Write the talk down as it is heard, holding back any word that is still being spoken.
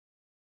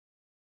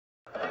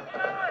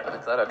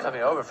Michieletto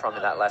coming over from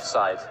that left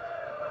side.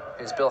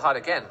 Here's Bill Hart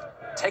again,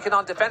 taking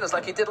on defenders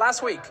like he did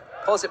last week.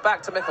 Pulls it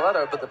back to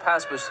Michieletto, but the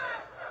pass was...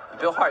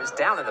 Bill Hart is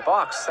down in the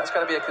box. That's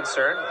got to be a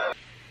concern.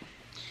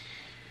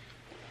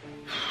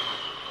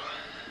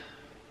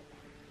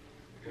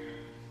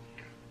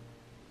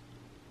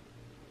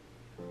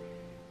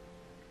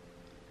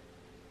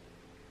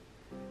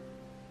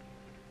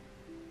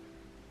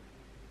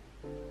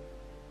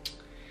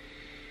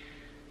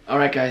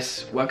 Alright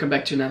guys, welcome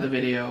back to another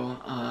video.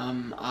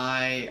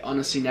 I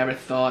honestly never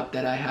thought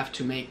that I have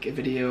to make a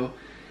video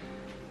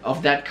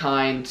of that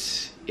kind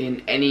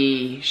in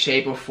any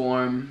shape or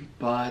form,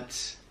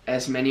 but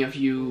as many of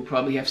you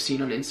probably have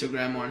seen on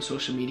Instagram or on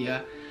social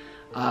media,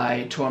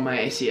 I tore my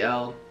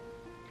ACL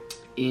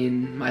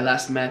in my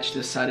last match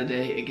this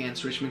Saturday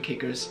against Richmond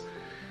Kickers.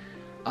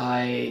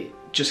 I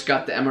just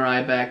got the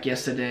MRI back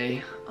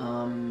yesterday,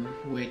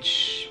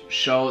 which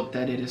showed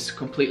that it is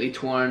completely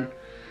torn.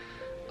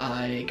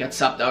 I got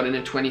subbed out in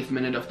the 20th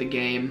minute of the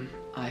game.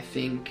 I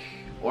think,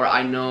 or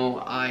I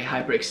know, I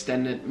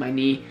hyperextended my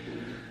knee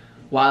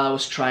while I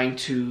was trying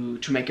to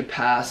make a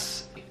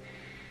pass.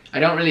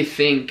 I don't really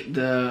think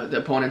the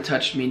opponent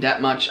touched me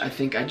that much. I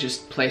think I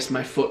just placed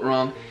my foot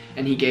wrong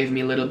and he gave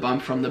me a little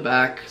bump from the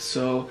back.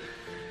 So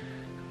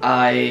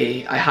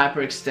I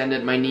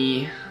hyperextended my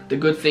knee. The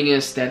good thing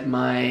is that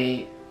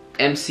my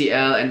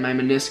MCL and my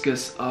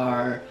meniscus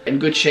are in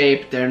good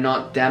shape. They're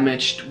not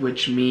damaged,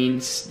 which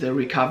means the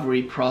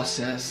recovery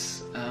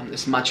process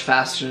is much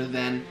faster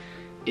than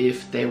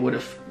if they would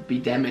have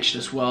been damaged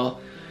as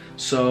well.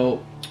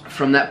 So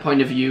from that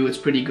point of view, it's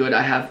pretty good.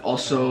 I have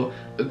also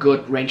a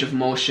good range of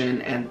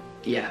motion, and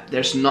yeah,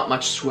 there's not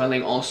much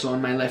swelling also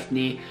on my left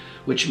knee,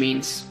 which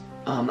means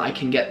I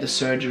can get the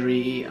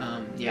surgery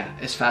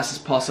as fast as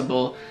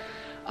possible.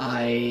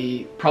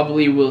 I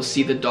probably will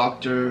see the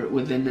doctor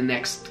within the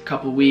next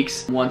couple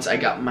weeks. Once I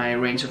got my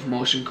range of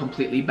motion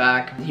completely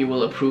back, he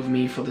will approve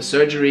me for the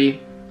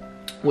surgery,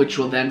 which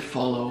will then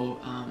follow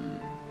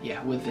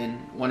within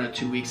 1 or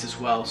 2 weeks as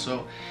well.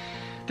 So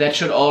that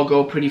should all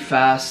go pretty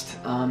fast.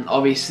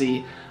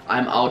 Obviously,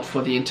 I'm out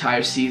for the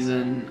entire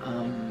season.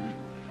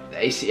 The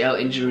ACL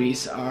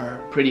injuries are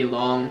pretty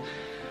long.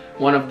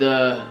 One of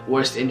the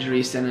worst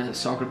injuries that a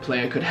soccer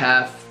player could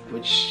have,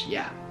 which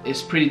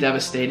is pretty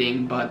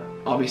devastating, but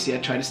obviously I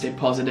try to stay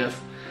positive.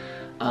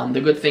 The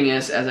good thing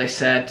is, as I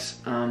said,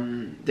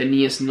 the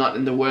knee is not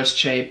in the worst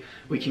shape.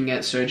 We can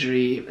get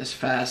surgery as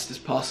fast as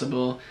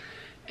possible,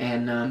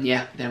 and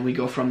then we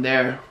go from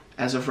there.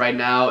 As of right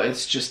now,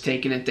 it's just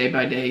taking it day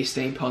by day,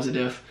 staying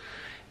positive,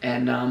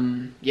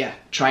 and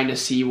trying to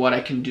see what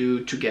I can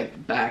do to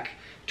get back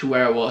to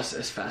where I was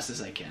as fast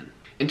as I can.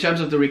 In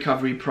terms of the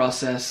recovery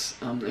process,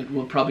 it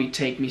will probably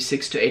take me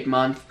 6 to 8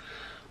 months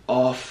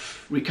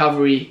of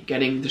recovery,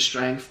 getting the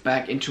strength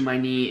back into my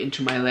knee,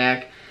 into my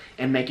leg,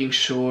 and making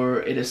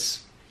sure it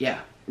is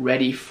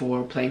ready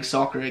for playing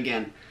soccer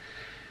again.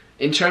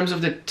 In terms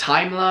of the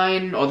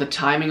timeline or the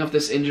timing of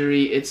this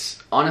injury,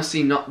 it's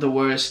honestly not the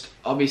worst.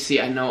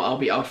 Obviously, I know I'll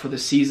be out for the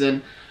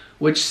season,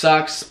 which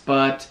sucks,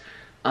 but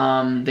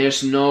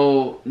there's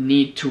no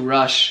need to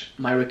rush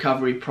my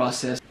recovery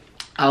process.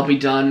 I'll be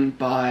done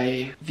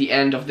by the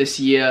end of this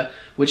year,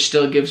 which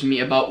still gives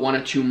me about 1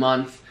 or 2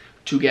 months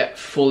to get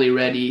fully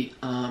ready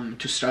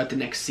to start the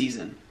next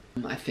season.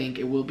 I think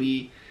it will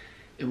be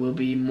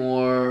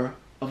more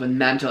of a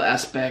mental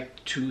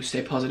aspect to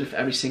stay positive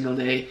every single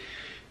day,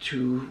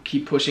 to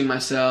keep pushing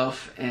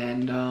myself,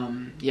 and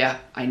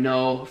I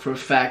know for a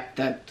fact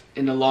that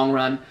in the long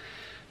run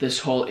this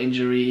whole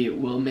injury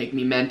will make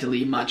me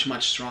mentally much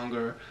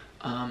stronger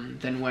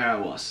than where I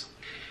was.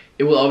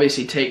 It will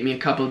obviously take me a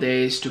couple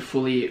days to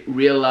fully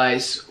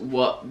realize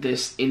what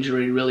this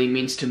injury really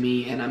means to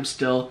me, and I'm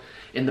still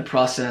in the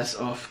process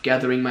of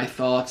gathering my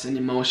thoughts and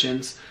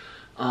emotions.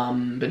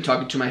 Been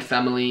talking to my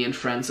family and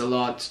friends a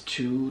lot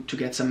to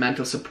get some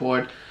mental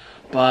support,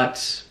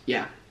 but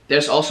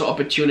there's also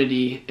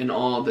opportunity in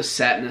all the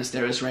sadness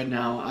there is right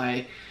now.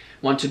 I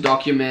want to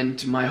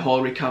document my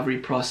whole recovery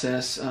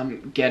process,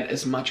 get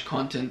as much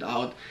content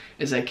out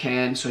as I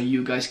can so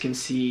you guys can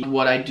see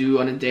what I do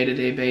on a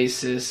day-to-day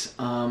basis,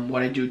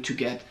 what I do to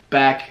get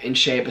back in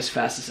shape as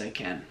fast as I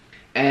can.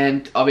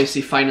 And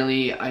obviously,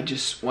 finally, I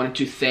just wanted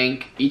to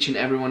thank each and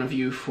every one of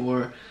you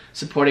for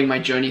supporting my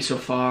journey so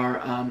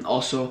far.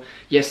 Also,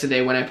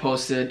 yesterday when I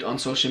posted on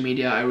social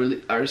media,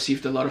 I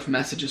received a lot of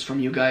messages from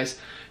you guys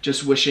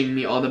just wishing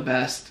me all the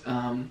best,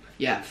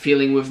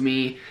 feeling with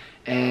me,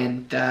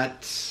 and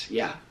that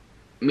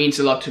means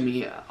a lot to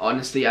me.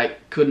 Honestly, I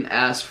couldn't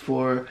ask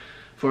for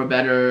a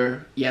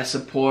better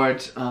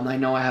support. I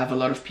know I have a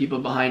lot of people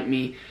behind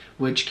me,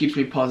 which keeps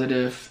me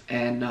positive,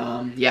 and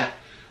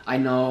I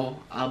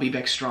know I'll be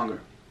back stronger.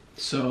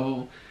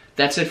 So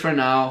that's it for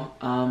now.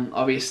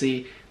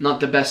 Obviously not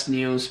the best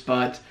news,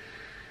 but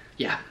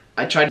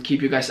I try to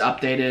keep you guys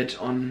updated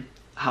on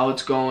how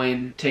it's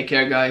going. Take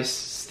care, guys,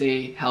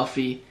 stay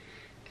healthy,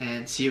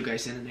 and see you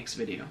guys in the next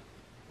video.